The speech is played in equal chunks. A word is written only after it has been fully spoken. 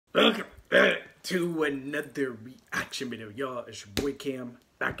Welcome back to another reaction video, y'all. It's your boy Cam,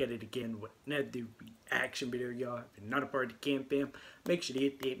 back at it again with another reaction video, y'all. If you're not a part of the Cam fam, make sure to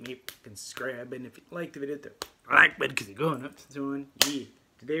hit that subscribe, and if you like the video, hit the like button because it's going up soon. Yeah.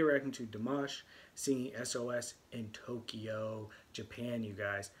 Today we're reacting to Dimash singing S.O.S in Tokyo, Japan, you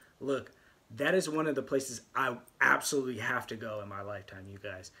guys. Look, that is one of the places I absolutely have to go in my lifetime, you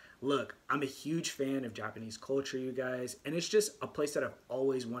guys. Look, I'm a huge fan of Japanese culture, you guys, and it's just a place that I've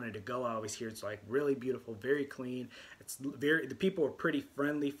always wanted to go. I always hear it's like really beautiful, very clean. The people are pretty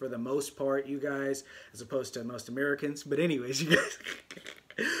friendly for the most part, you guys, as opposed to most Americans. But anyways, you guys,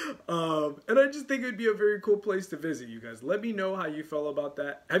 and I just think it'd be a very cool place to visit, you guys. Let me know how you feel about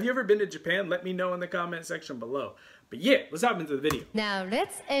that. Have you ever been to Japan? Let me know in the comment section below. But yeah, let's hop into the video. Now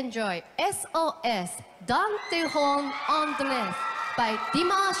let's enjoy S.O.S. Dante Horn on the Left by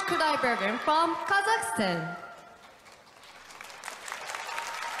Dimash from Kazakhstan.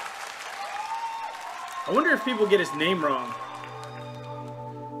 I wonder if people get his name wrong.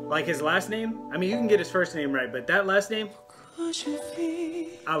 Like his last name? I mean, you can get his first name right, but that last name,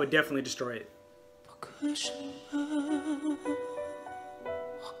 I would definitely destroy it.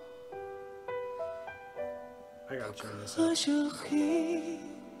 I gotta turn this up.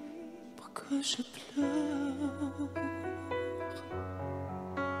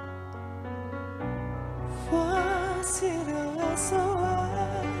 Voici le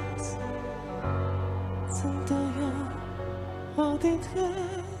S.O.S. S'entendant en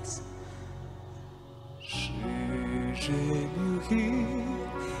détresse. J'ai mûri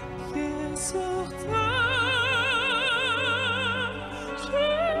hier sur terre. Je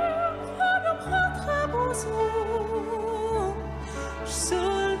crois me prendre à besoin.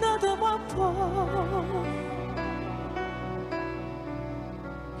 Seul de ma peau.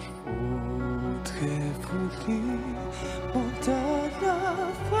 Montagne à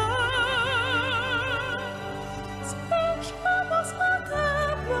face, je pense à ta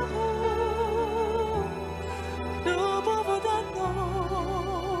pleure, le pauvre d'anneau.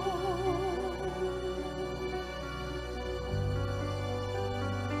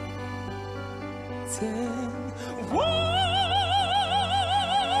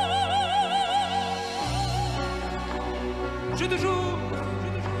 Je te jure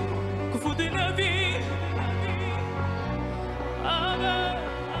qu'au fond de la vie,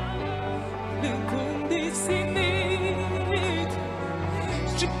 le condescendé,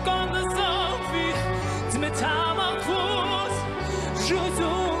 je connais envie de métamorphose. Je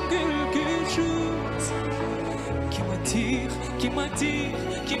sens quelque chose qui m'attire, qui m'attire,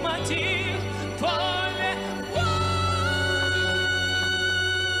 qui m'attire par les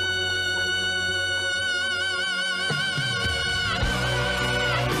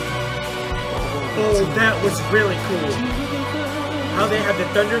Oh, that was really cool. How they had the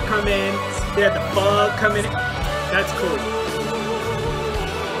thunder come in, they had the fog come in. That's cool.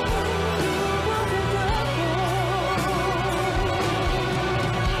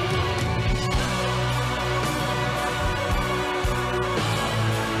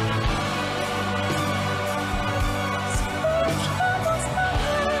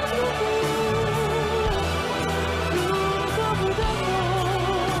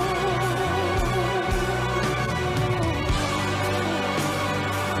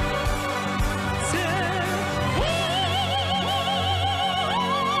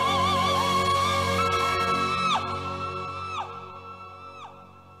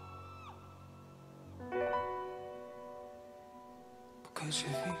 Pourquoi je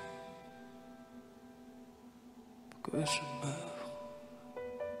vis, pourquoi je meurs,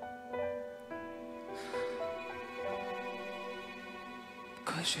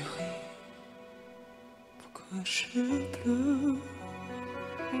 pourquoi je ris, pourquoi je pleure.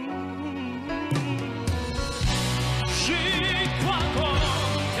 J'y crois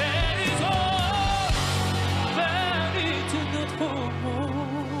comme des autres, vérité de notre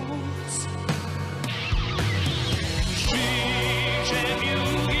romance. Yeah!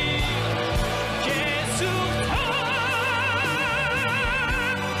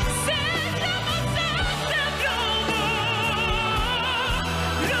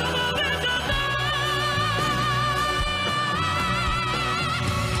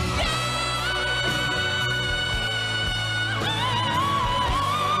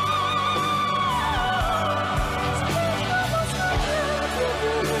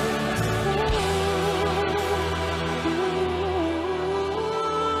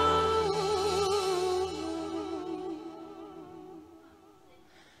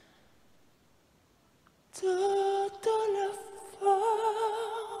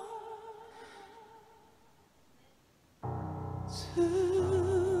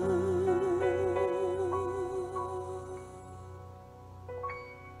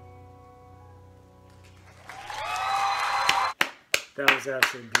 was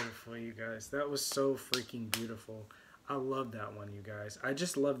absolutely beautiful, you guys. That was so freaking beautiful. I love that one, you guys. I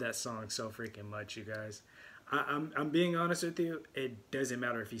just love that song so freaking much, you guys. I'm being honest with you. It doesn't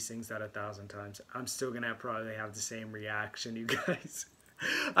matter if he sings that 1,000 times. I'm still gonna probably have the same reaction, you guys.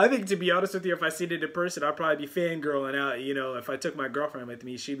 I think, to be honest with you, if I seen it in person, I'd probably be fangirling out. You know, if I took my girlfriend with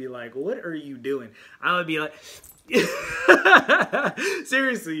me, she'd be like, "What are you doing?" I would be like,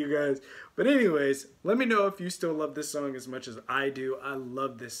 seriously, you guys. But anyways, let me know if you still love this song as much as I do. I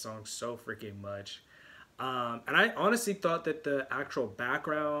love this song so freaking much. And I honestly thought that the actual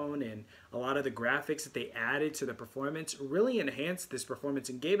background and a lot of the graphics that they added to the performance really enhanced this performance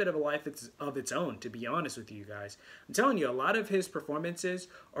and gave it a life of its own, to be honest with you guys. I'm telling you, a lot of his performances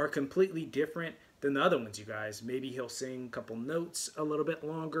are completely different than the other ones, you guys. Maybe he'll sing a couple notes a little bit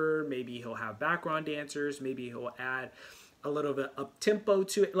longer. Maybe he'll have background dancers. Maybe he'll add a little bit up tempo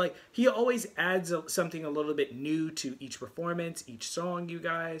to it. Like, he always adds something a little bit new to each performance, each song, you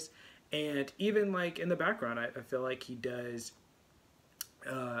guys. And even like in the background, I feel like he does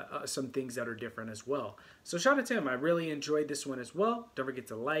some things that are different as well. So shout out to him. I really enjoyed this one as well. Don't forget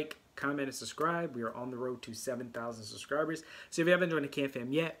to like, comment, and subscribe. We are on the road to 7,000 subscribers. So if you haven't joined the Cam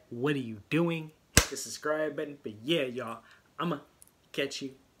Fam yet, what are you doing? Hit the subscribe button. But yeah, y'all, I'm going to catch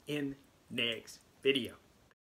you in next video.